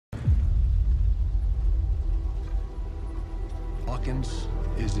Hawkins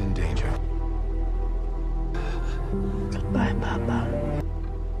is in danger. Goodbye, Papa.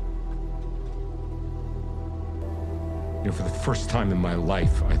 For the first time in my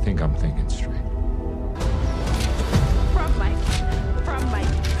life, I think I'm thinking straight. From Mike.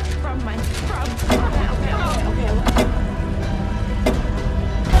 Okay.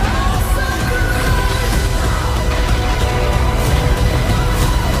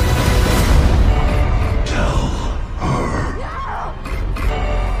 Tell her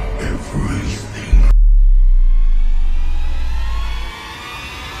everything.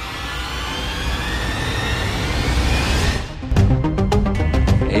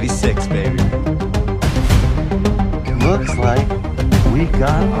 '86, baby. It looks like we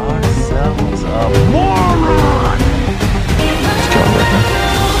got ourselves a moron! It's John Ritter.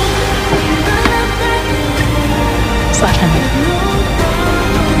 Slash Henry.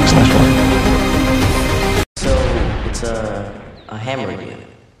 Slash one. So, it's a hammer unit.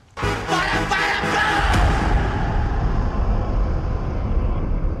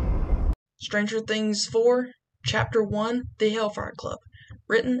 Stranger Things 4, Chapter 1, The Hellfire Club,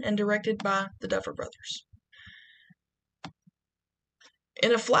 written and directed by the Duffer Brothers.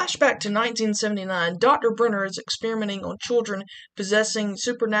 In a flashback to 1979, Dr. Brenner is experimenting on children possessing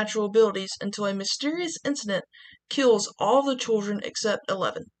supernatural abilities until a mysterious incident kills all the children except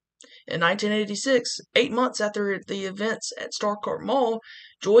 11. In 1986, 8 months after the events at Starcourt Mall,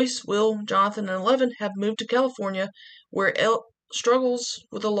 Joyce, Will, Jonathan, and 11 have moved to California, where Elle struggles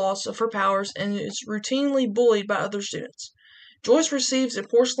with the loss of her powers and is routinely bullied by other students. Joyce receives a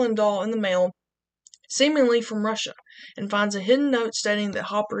porcelain doll in the mail, seemingly from Russia, and finds a hidden note stating that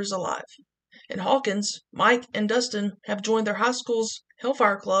Hopper is alive. In Hawkins, Mike and Dustin have joined their high school's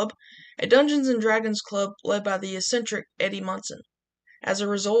Hellfire Club, a Dungeons and Dragons club led by the eccentric Eddie Munson. As a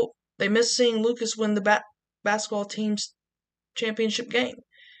result, they miss seeing Lucas win the basketball team's championship game.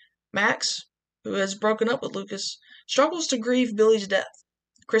 Max, who has broken up with Lucas, struggles to grieve Billy's death.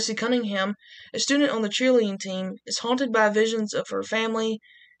 Chrissy Cunningham, a student on the cheerleading team, is haunted by visions of her family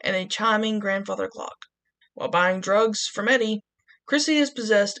and a chiming grandfather clock. While buying drugs from Eddie, Chrissy is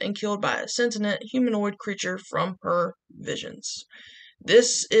possessed and killed by a sentient humanoid creature from her visions.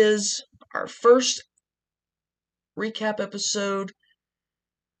 This is our first recap episode.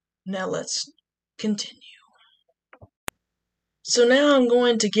 Now let's continue. So now I'm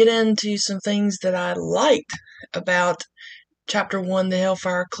going to get into some things that I liked about Chapter 1, The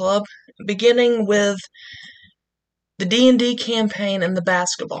Hellfire Club, beginning with the D&D campaign and the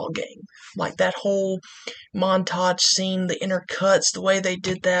basketball game. Like that whole montage scene, the intercuts, the way they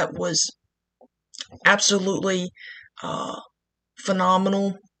did that was absolutely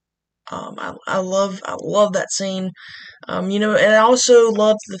phenomenal. I love that scene. And I also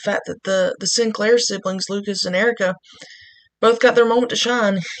loved the fact that the Sinclair siblings, Lucas and Erica, both got their moment to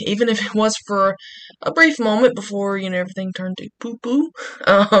shine, even if it was for a brief moment before, everything turned to poo-poo.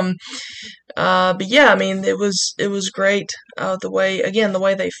 But yeah, I mean, it was great, the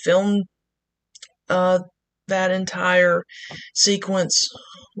way they filmed, that entire sequence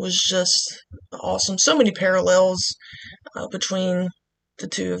was just awesome. So many parallels, between the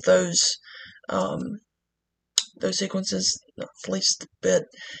two of those sequences, at least a bit,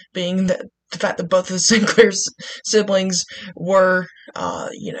 being that the fact that both of the Sinclair siblings were,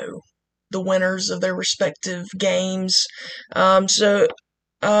 the winners of their respective games. The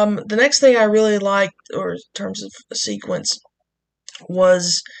next thing I really liked, or in terms of a sequence,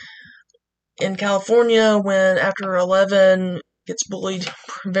 was in California when after 11 gets bullied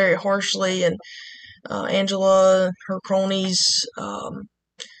very harshly and Angela, her cronies,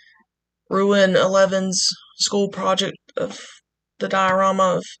 ruin 11's school project of the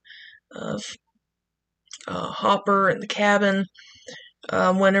diorama of Hopper in the cabin.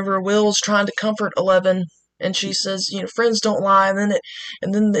 Whenever Will's trying to comfort 11, and she says, friends don't lie, and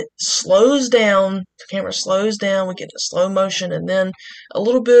then it slows down. The camera slows down. We get to slow motion, and then a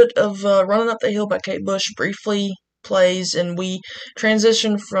little bit of "Running Up the Hill" by Kate Bush briefly plays, and we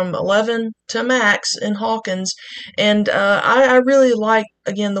transition from 11 to Max in Hawkins. And I really like,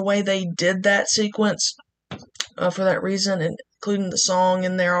 again, the way they did that sequence, for that reason, and including the song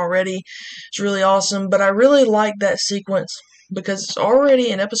in there already. It's really awesome. But I really like that sequence because it's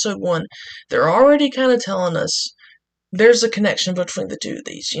already in episode 1. They're already kind of telling us there's a connection between the two of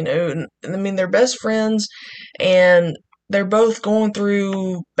these, And, I mean, they're best friends, and they're both going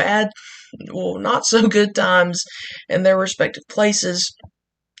through not so good times in their respective places.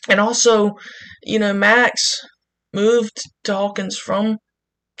 And also, Max moved to Hawkins from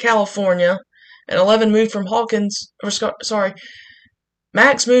California, and 11 moved from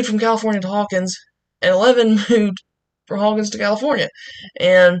Max moved from California to Hawkins, and 11 moved from Hawkins to California.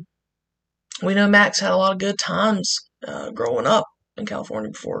 And we know Max had a lot of good times growing up in California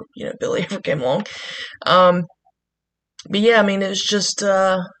before, Billy ever came along. But yeah, I mean, it was just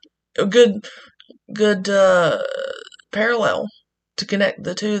a good parallel to connect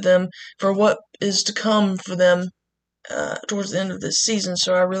the two of them for what is to come for them towards the end of this season.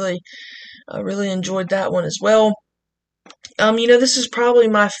 So I really enjoyed that one as well. This is probably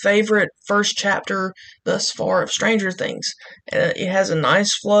my favorite first chapter thus far of Stranger Things. It has a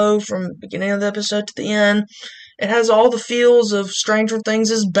nice flow from the beginning of the episode to the end. It has all the feels of Stranger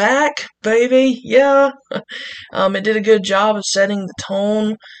Things is back, baby. Yeah. It did a good job of setting the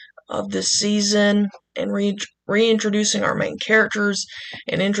tone of this season and reintroducing our main characters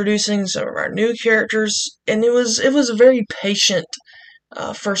and introducing some of our new characters. And it was a very patient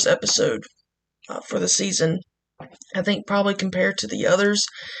first episode for the season. I think probably compared to the others.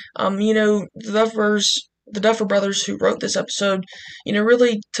 The Duffer Brothers who wrote this episode,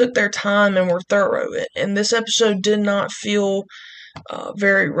 really took their time and were thorough. And this episode did not feel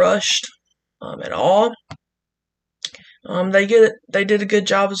very rushed at all. They did a good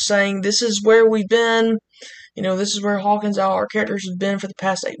job of saying this is where we've been. This is where Hawkins, all our characters have been for the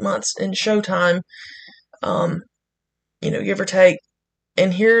past 8 months in Showtime. Give or take.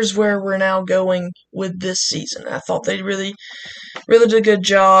 And here's where we're now going with this season. I thought they really did a good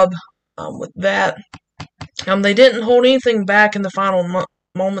job with that. They didn't hold anything back in the final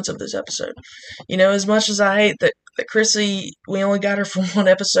moments of this episode. As much as I hate that Chrissy, we only got her for one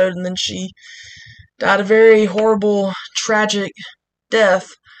episode and then she died a very horrible, tragic death.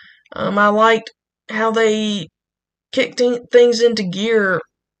 I liked how they kicked things into gear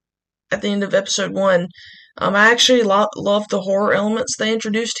at the end of episode 1. I actually love the horror elements they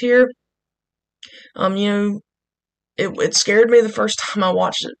introduced here. It scared me the first time I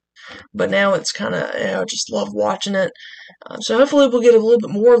watched it, but now it's kind of, I just love watching it. So hopefully we'll get a little bit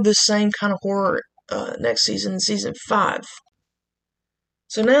more of this same kind of horror next season, season 5.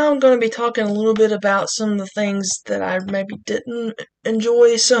 So now I'm going to be talking a little bit about some of the things that I maybe didn't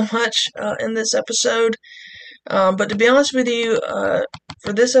enjoy so much in this episode. But to be honest with you,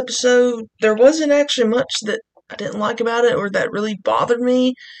 for this episode, there wasn't actually much that I didn't like about it or that really bothered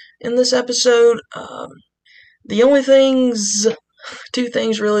me in this episode. The only two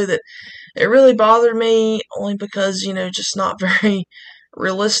things really that it really bothered me, only because, just not very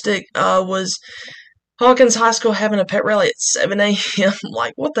realistic, was Hawkins High School having a pep rally at 7 a.m.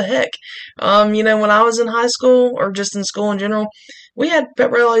 Like, what the heck? When I was in high school, or just in school in general, we had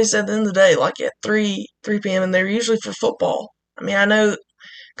pep rallies at the end of the day, like at 3 p.m., and they were usually for football. I mean, I know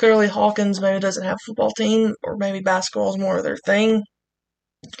clearly Hawkins maybe doesn't have a football team, or maybe basketball is more of their thing.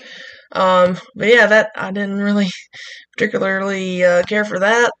 But yeah, that I didn't really particularly care for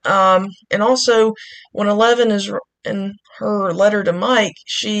that. And also, when Eleven is in her letter to Mike,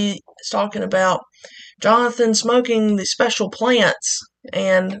 she is talking about Jonathan smoking the special plants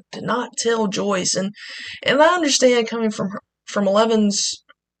and did not tell Joyce. And I understand coming from Eleven's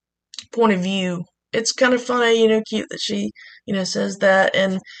point of view, it's kind of funny, cute that she, says that,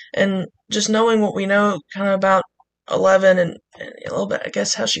 and just knowing what we know kind of about 11 and a little bit, I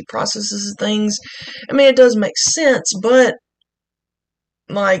guess, how she processes things. I mean, it does make sense, but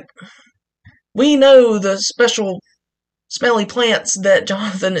like, we know the special smelly plants that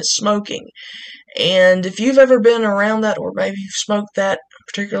Jonathan is smoking, and if you've ever been around that, or maybe you've smoked that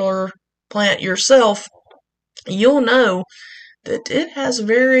particular plant yourself, you'll know that it has a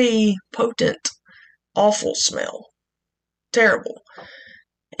very potent, awful smell. Terrible.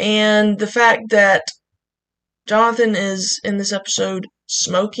 And the fact that Jonathan is, in this episode,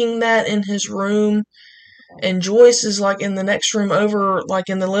 smoking that in his room, and Joyce is, like, in the next room over, like,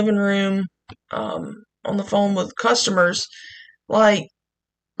 in the living room, on the phone with customers, like,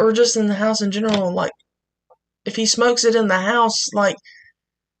 or just in the house in general, like, if he smokes it in the house, like,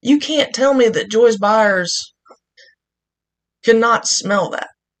 you can't tell me that Joyce Byers cannot smell that,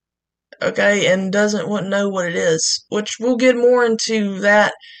 okay, and wouldn't know what it is, which we'll get more into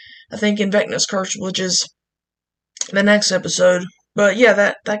that, I think, in Vecna's Curse, which is the next episode. But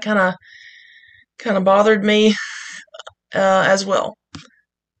yeah, that kind of bothered me as well.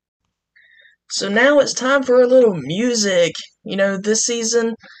 So now it's time for a little music. This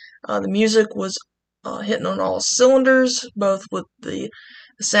season, the music was hitting on all cylinders, both with the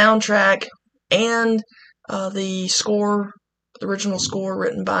soundtrack and the score, the original score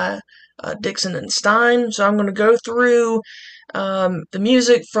written by Dixon and Stein. So I'm going to go through the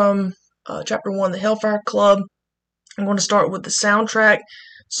music from Chapter 1, The Hellfire Club. I'm going to start with the soundtrack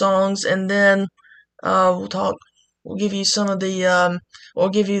songs, and then we'll give you some of the, we'll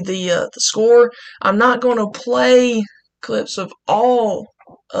give you the score. I'm not going to play clips of all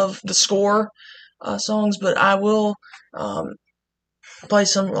of the score songs, but I will play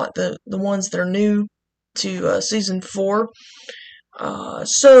some like the ones that are new to season 4.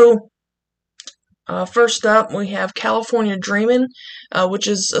 First up, we have California Dreamin', which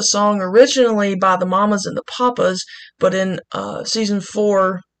is a song originally by the Mamas and the Papas, but in season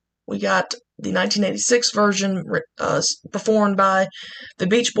 4, we got the 1986 version performed by the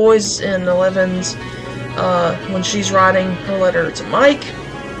Beach Boys in Eleven's when she's writing her letter to Mike.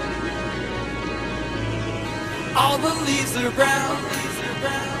 All the leaves are brown,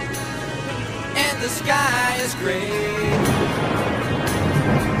 and the sky is gray.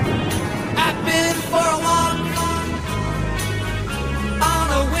 I've been for a walk on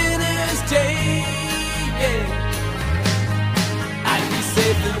a winter's day. Yeah. I'd be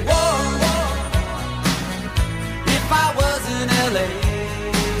safe and warm if I was in LA.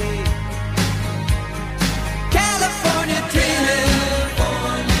 California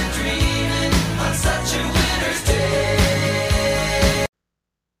dreaming on such a winter's day.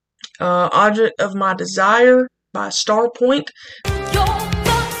 Object of My Desire by Starpoint.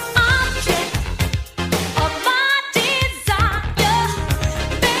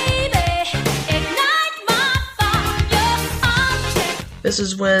 This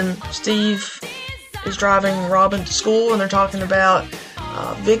is when Steve is driving Robin to school and they're talking about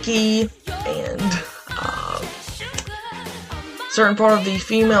Vicky and certain part of the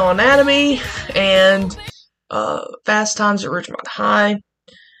female anatomy and Fast Times at Ridgemont High.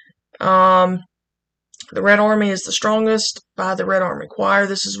 The Red Army is the Strongest by the Red Army Choir.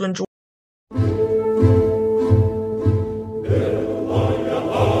 This is when Joyce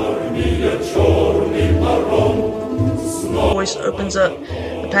opens up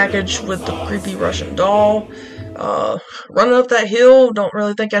the package with the creepy Russian doll. Running Up That Hill, don't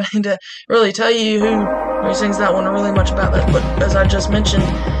really think I need to really tell you who sings that one or really much about that, but as I just mentioned,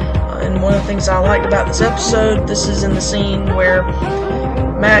 and one of the things I liked about this episode, this is in the scene where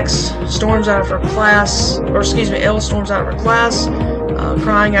Max storms out of her class, or excuse me, Elle storms out of her class,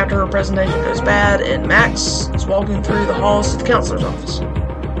 crying after her presentation goes bad, and Max is walking through the halls to the counselor's office.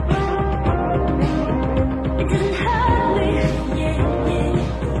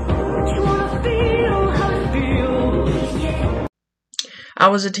 I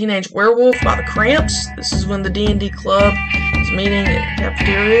Was a Teenage Werewolf by the Cramps. This is when the D&D club is meeting in the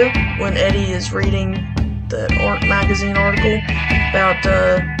cafeteria when Eddie is reading the Art magazine article about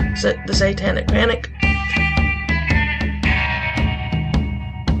the Satanic Panic.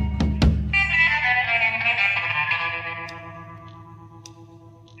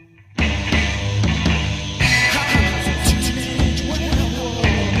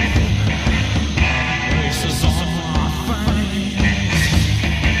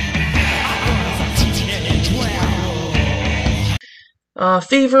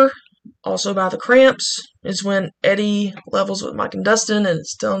 Fever, also by the Cramps, is when Eddie levels with Mike and Dustin and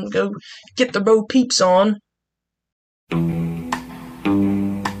it's telling them to go get their Bo Peeps on. No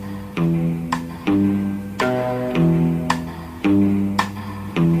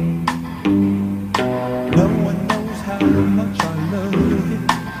one knows how much I love you.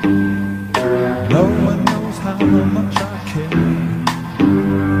 No one knows how much I care.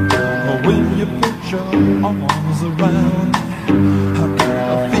 When you put your arms around, I got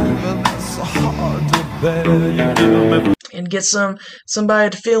a fever that's so hard to bear. And get somebody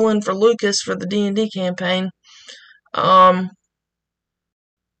to fill in for Lucas for the D&D campaign.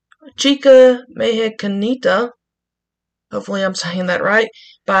 Chica Mexicanita, hopefully I'm saying that right,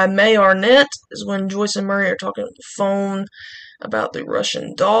 by May Arnett, is when Joyce and Murray are talking on the phone about the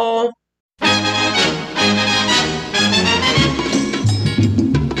Russian doll.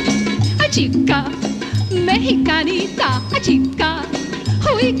 Chica Mexicanita, chica,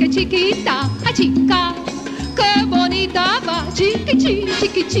 uy que chiquita, chica, que bonita va, chiqui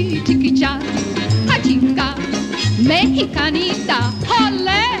chiqui chiquicha, chica Mexicanita,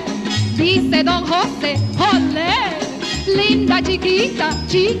 ole, dice Don José, ole, linda chiquita,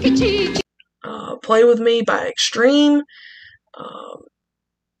 chiqui chiqui. Play With Me by Extreme.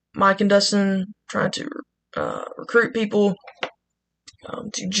 Mike and Dustin trying to recruit people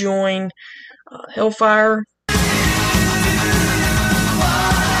to join Hellfire.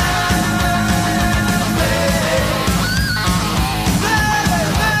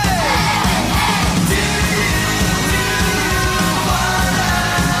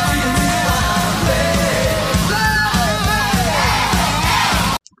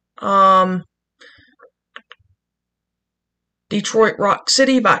 Detroit Rock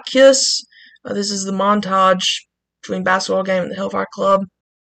City by Kiss. This is the montage between basketball game and the Hellfire Club.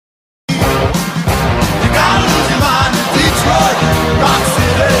 You gotta lose your mind. neighborhood, Rock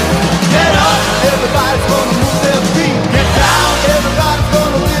City. Get up, everybody's gonna move their feet. Get down, everybody's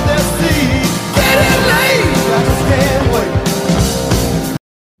gonna leave their seat. Get in late, I just can't wait.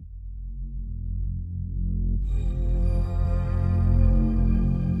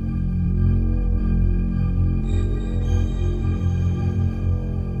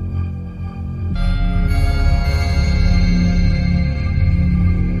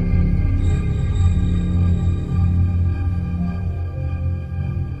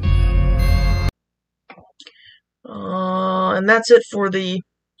 And that's it for the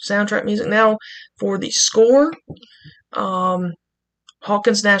soundtrack music. Now for the score.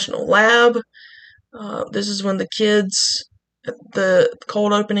 Hawkins National Lab. This is when the kids, at the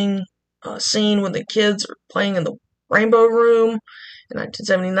cold opening scene, when the kids are playing in the Rainbow Room in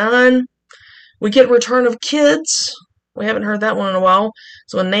 1979. We get Return of Kids. We haven't heard that one in a while.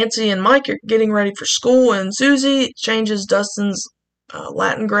 So when Nancy and Mike are getting ready for school, and Susie changes Dustin's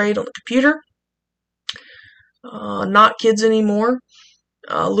Latin grade on the computer. Not Kids Anymore.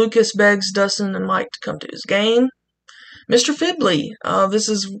 Lucas begs Dustin and Mike to come to his game. Mr. Fibley. This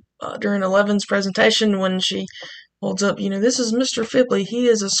is during Eleven's presentation when she holds up, this is Mr. Fibley. He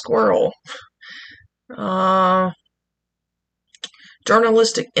is a squirrel.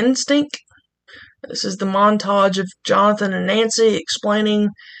 Journalistic Instinct. This is the montage of Jonathan and Nancy explaining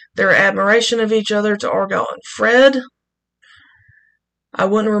their admiration of each other to Argyle and Fred. I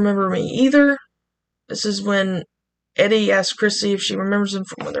Wouldn't Remember Me Either. This is when Eddie asks Chrissy if she remembers him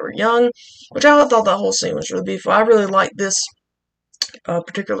from when they were young, which I thought that whole scene was really beautiful. I really liked this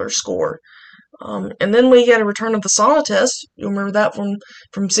particular score. And then we get a return of the sauna test. You'll remember that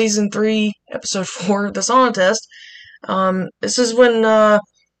from season 3, episode 4, the sauna test. This is when the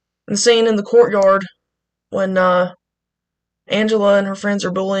scene in the courtyard when Angela and her friends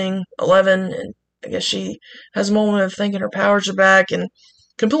are bullying Eleven, and I guess she has a moment of thinking her powers are back and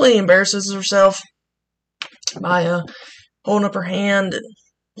completely embarrasses herself by holding up her hand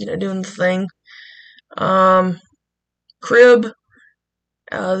and doing the thing. Crib.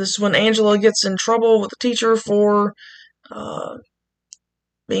 This is when Angela gets in trouble with the teacher for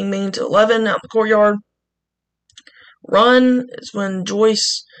being mean to Eleven out in the courtyard. Run is when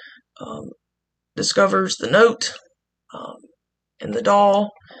Joyce discovers the note and the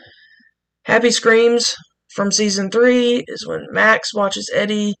doll. Happy Screams from season 3 is when Max watches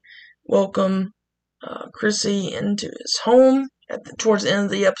Eddie welcome Chrissy into his home towards the end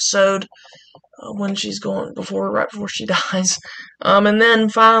of the episode when she's going right before she dies. And then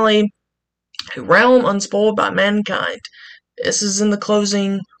finally, Realm Unspoiled by Mankind. This is in the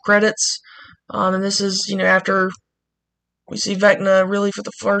closing credits, and this is after we see Vecna really for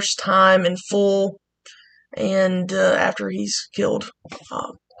the first time in full, and after he's killed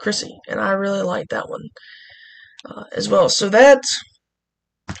Chrissy, and I really like that one as well. So that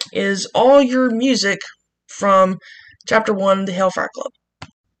is all your music from Chapter 1, The Hellfire Club.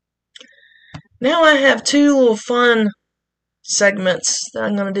 Now I have 2 little fun segments that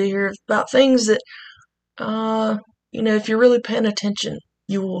I'm going to do here about things that, if you're really paying attention,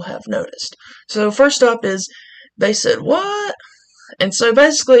 you will have noticed. So first up is, they said, what? And so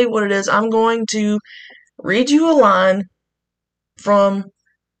basically what it is, I'm going to read you a line from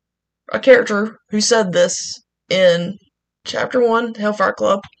a character who said this in Chapter 1, Hellfire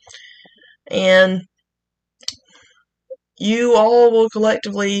Club, and you all will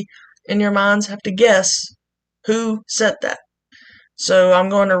collectively, in your minds, have to guess who said that. So I'm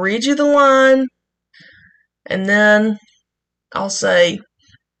going to read you the line, and then I'll say,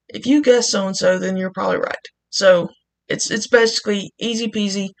 if you guess so-and-so, then you're probably right. So it's basically easy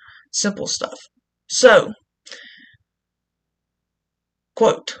peasy, simple stuff. So,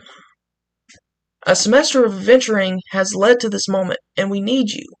 quote, a semester of adventuring has led to this moment, and we need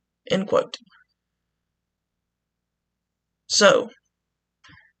you, end quote. So,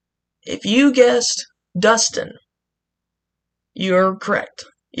 if you guessed Dustin, you're correct.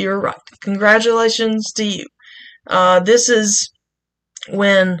 You're right. Congratulations to you. This is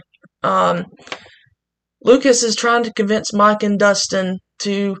when Lucas is trying to convince Mike and Dustin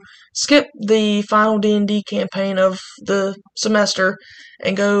to skip the final D&D campaign of the semester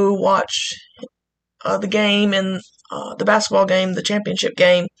and go watch the game and the basketball game, the championship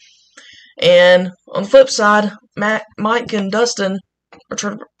game. And on the flip side, Mike and Dustin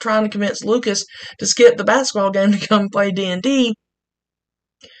are trying to convince Lucas to skip the basketball game to come play D&D.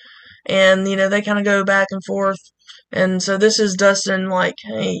 And, they kind of go back and forth. And so this is Dustin like,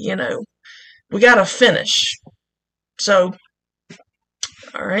 hey, we gotta finish. So,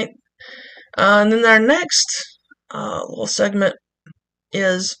 alright. And then our next little segment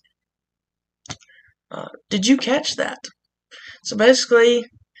is, did you catch that? So basically,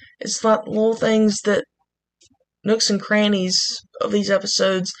 it's like little things that nooks and crannies of these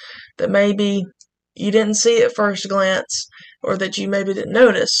episodes that maybe you didn't see at first glance or that you maybe didn't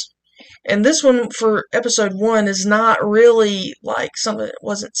notice. And this one for episode 1 is not really like something that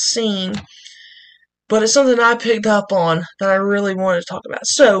wasn't seen, but it's something I picked up on that I really wanted to talk about.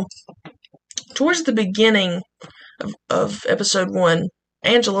 So, towards the beginning of episode 1,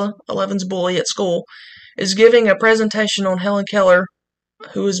 Angela, Eleven's bully at school, is giving a presentation on Helen Keller,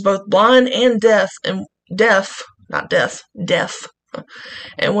 who is both blind and deaf, and deaf,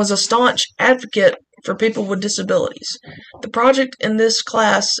 and was a staunch advocate for people with disabilities. The project in this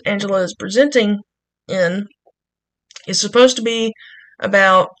class Angela is presenting in is supposed to be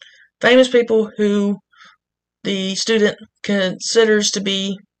about famous people who the student considers to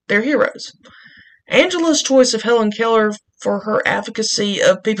be their heroes. Angela's choice of Helen Keller for her advocacy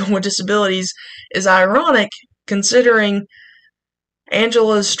of people with disabilities is ironic, considering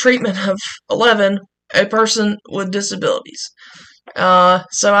Angela's treatment of Eleven, a person with disabilities.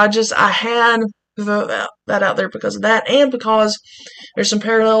 So I had to throw that out there because of that, and because there's some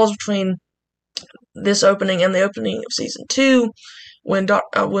parallels between this opening and the opening of season 2, when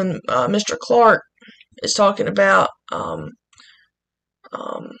Mr. Clark is talking about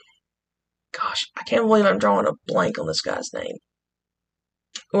gosh, I can't believe I'm drawing a blank on this guy's name.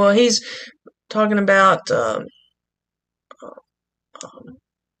 Well, he's talking about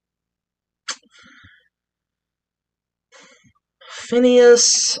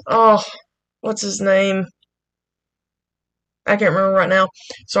Phineas. Oh, what's his name? I can't remember right now.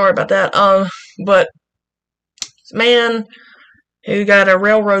 Sorry about that. But man who got a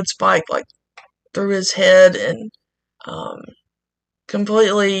railroad spike like through his head and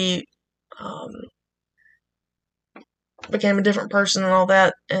completely became a different person and all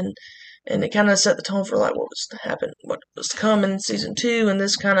that, and it kind of set the tone for like what was to happen, what was to come in season 2, and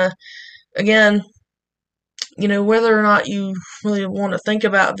this kind of, again, you know, whether or not you really want to think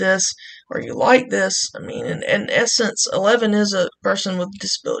about this or you like this, I mean, in essence, Eleven is a person with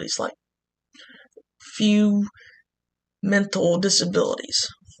disabilities, like few mental disabilities,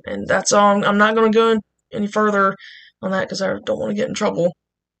 and that's all. I'm not going to go any further on that because I don't want to get in trouble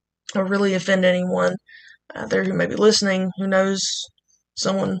or really offend anyone out there who may be listening who knows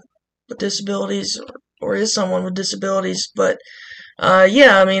someone with disabilities or is someone with disabilities. But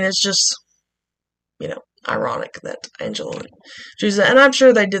yeah, I mean, it's just, you know, ironic that Angela would choose that, and I'm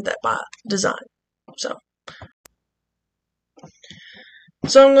sure they did that by design. So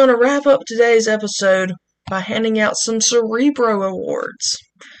I'm going to wrap up today's episode by handing out some Cerebro Awards.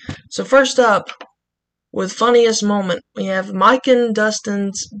 So first up, with funniest moment, we have Mike and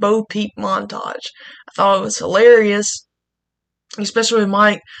Dustin's Bo Peep montage. I thought it was hilarious, especially when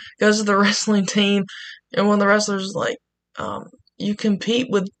Mike goes to the wrestling team, and one of the wrestlers is like, you compete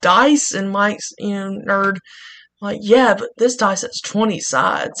with dice, and Mike's, you know, nerd, like, yeah, but this dice has 20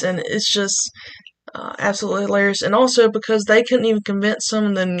 sides, and it's just absolutely hilarious. And also because they couldn't even convince some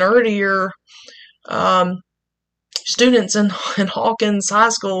of the nerdier students in Hawkins High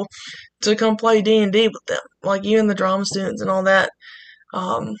School to come play D&D with them, like you and the drama students and all that,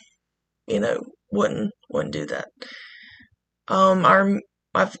 you know, wouldn't do that.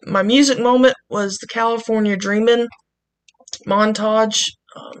 My music moment was the California Dreamin' montage,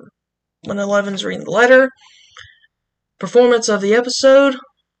 when Eleven's reading the letter. Performance of the episode,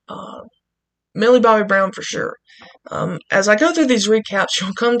 Millie Bobby Brown for sure. As I go through these recaps,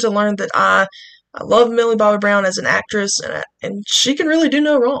 you'll come to learn that I love Millie Bobby Brown as an actress, and she can really do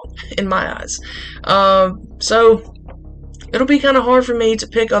no wrong in my eyes. So it'll be kind of hard for me to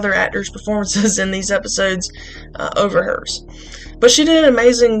pick other actors' performances in these episodes over hers. But she did an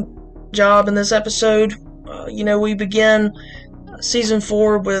amazing job in this episode. You know, we begin season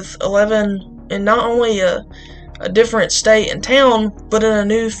 4 with Eleven in not only a different state and town, but in a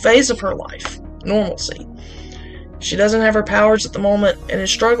new phase of her life, normalcy. She doesn't have her powers at the moment and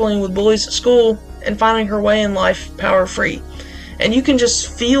is struggling with bullies at school and finding her way in life power-free. And you can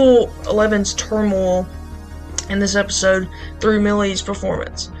just feel Eleven's turmoil in this episode through Millie's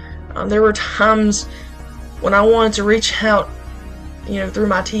performance. There were times when I wanted to reach out, you know, through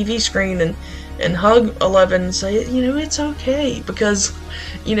my TV screen and hug Eleven and say, you know, it's okay, because,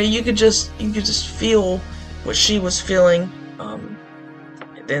 you know, you could just feel what she was feeling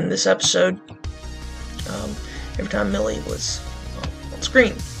in this episode. Every time Millie was on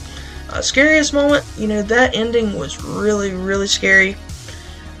screen. Scariest moment, you know, that ending was really, really scary.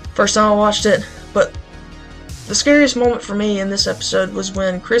 First time I watched it, but the scariest moment for me in this episode was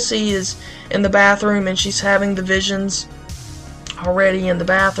when Chrissy is in the bathroom and she's having the visions already in the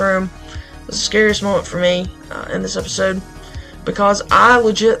bathroom. It was the scariest moment for me in this episode. because I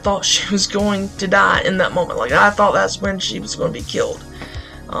legit thought she was going to die in that moment. Like, I thought that's when she was going to be killed.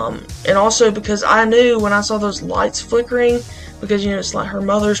 And also because I knew when I saw those lights flickering, because, you know, it's like her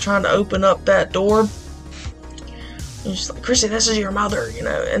mother's trying to open up that door. And she's like, Chrissy, this is your mother, you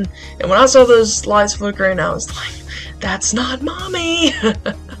know. And when I saw those lights flickering, I was like, that's not Mommy!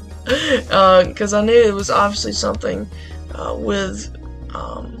 Because I knew it was obviously something with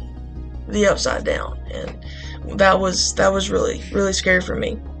the Upside Down. And that was really, really scary for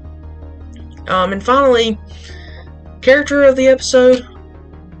me. And finally, character of the episode.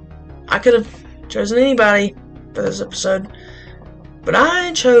 I could have chosen anybody for this episode, but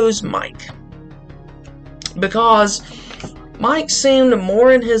I chose Mike. Because Mike seemed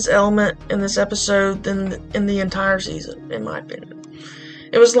more in his element in this episode than in the entire season, in my opinion.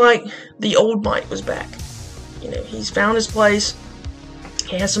 It was like the old Mike was back. You know, he's found his place.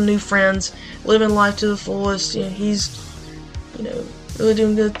 He has some new friends, living life to the fullest. You know, he's, you know, really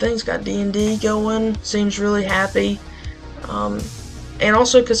doing good things. Got D&D going. Seems really happy. And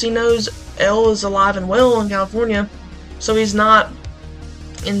also because he knows Elle is alive and well in California, so he's not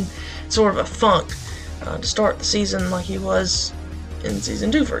in sort of a funk to start the season like he was in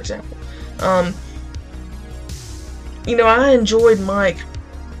season 2, for example. You know, I enjoyed Mike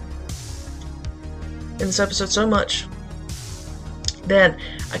in this episode so much that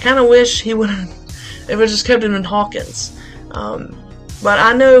I kind of wish they would just kept him in Hawkins. But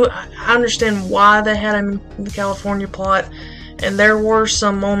I understand why they had him in the California plot, and there were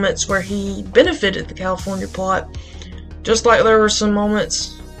some moments where he benefited the California plot, just like there were some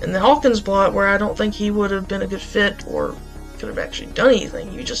moments in the Hawkins plot where I don't think he would have been a good fit or could have actually done anything.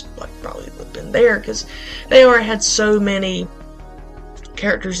 He just probably would have been there because they already had so many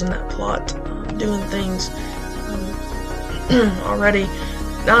characters in that plot doing things already.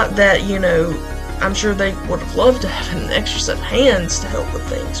 Not that, you know, I'm sure they would have loved to have an extra set of hands to help with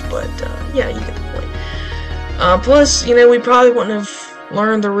things, but yeah, you get the point. Plus, you know, we probably wouldn't have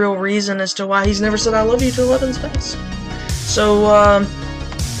learned the real reason as to why he's never said I love you to Eleven's face. So,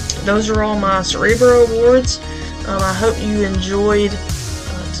 those are all my Cerebro awards. I hope you enjoyed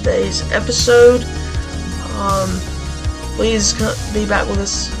today's episode. Please be back with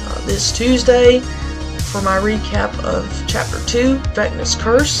us this Tuesday for my recap of Chapter 2, Vecna's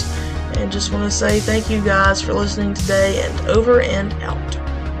Curse. And just want to say thank you guys for listening today, and over and out.